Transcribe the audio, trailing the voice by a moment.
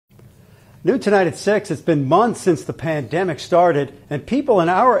New tonight at 6, it's been months since the pandemic started, and people in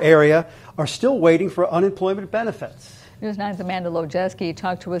our area are still waiting for unemployment benefits. News 9's Amanda Lojewski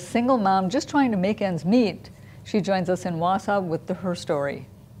talked to a single mom just trying to make ends meet. She joins us in Wausau with her story.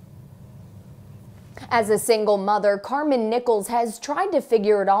 As a single mother, Carmen Nichols has tried to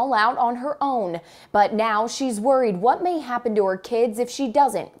figure it all out on her own. But now she's worried what may happen to her kids if she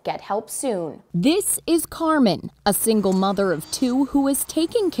doesn't get help soon. This is Carmen, a single mother of two who is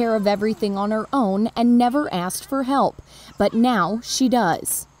taking care of everything on her own and never asked for help. But now she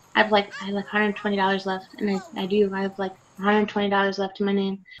does. I have like $120 left, and I have like $120 left in my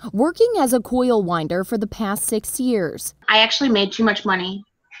name. Working as a coil winder for the past 6 years. I actually made too much money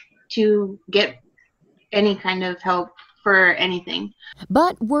to get any kind of help for anything.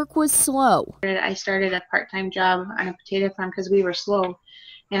 But work was slow. I started a part-time job on a potato farm because we were slow,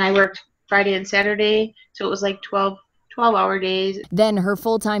 and I worked Friday and Saturday, so it was like 12-hour days. Then her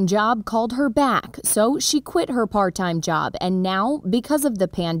full-time job called her back, so she quit her part-time job, and now, because of the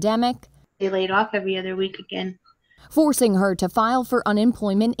pandemic, they laid off every other week again, forcing her to file for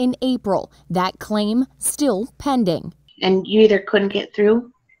unemployment in April. That claim still pending. And you either couldn't get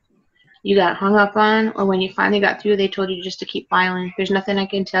through, you got hung up on, or when you finally got through, they told you just to keep filing. There's nothing I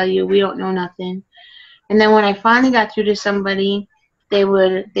can tell you. We don't know nothing. And then when I finally got through to somebody, they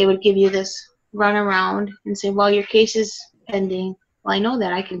would give you this run around and say, well, your case is pending. Well, I know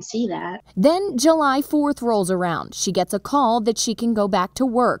that. I can see that. Then July 4th rolls around. She gets a call that she can go back to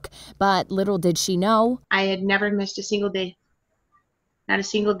work. But little did she know, I had never missed a single day. Not a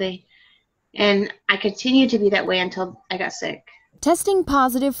single day. And I continued to be that way until I got sick. Testing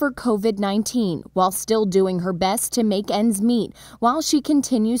positive for COVID-19 while still doing her best to make ends meet while she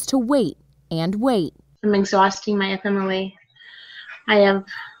continues to wait and wait. I'm exhausting my FMLA. I have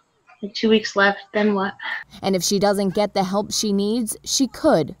like 2 weeks left, then what? And if she doesn't get the help she needs, she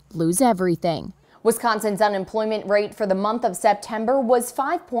could lose everything. Wisconsin's unemployment rate for the month of September was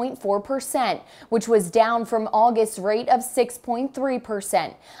 5.4%, which was down from August's rate of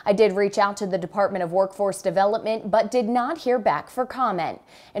 6.3%. I did reach out to the Department of Workforce Development, but did not hear back for comment.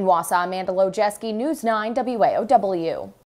 In Wausau, Amanda Lojewski, News 9 WAOW.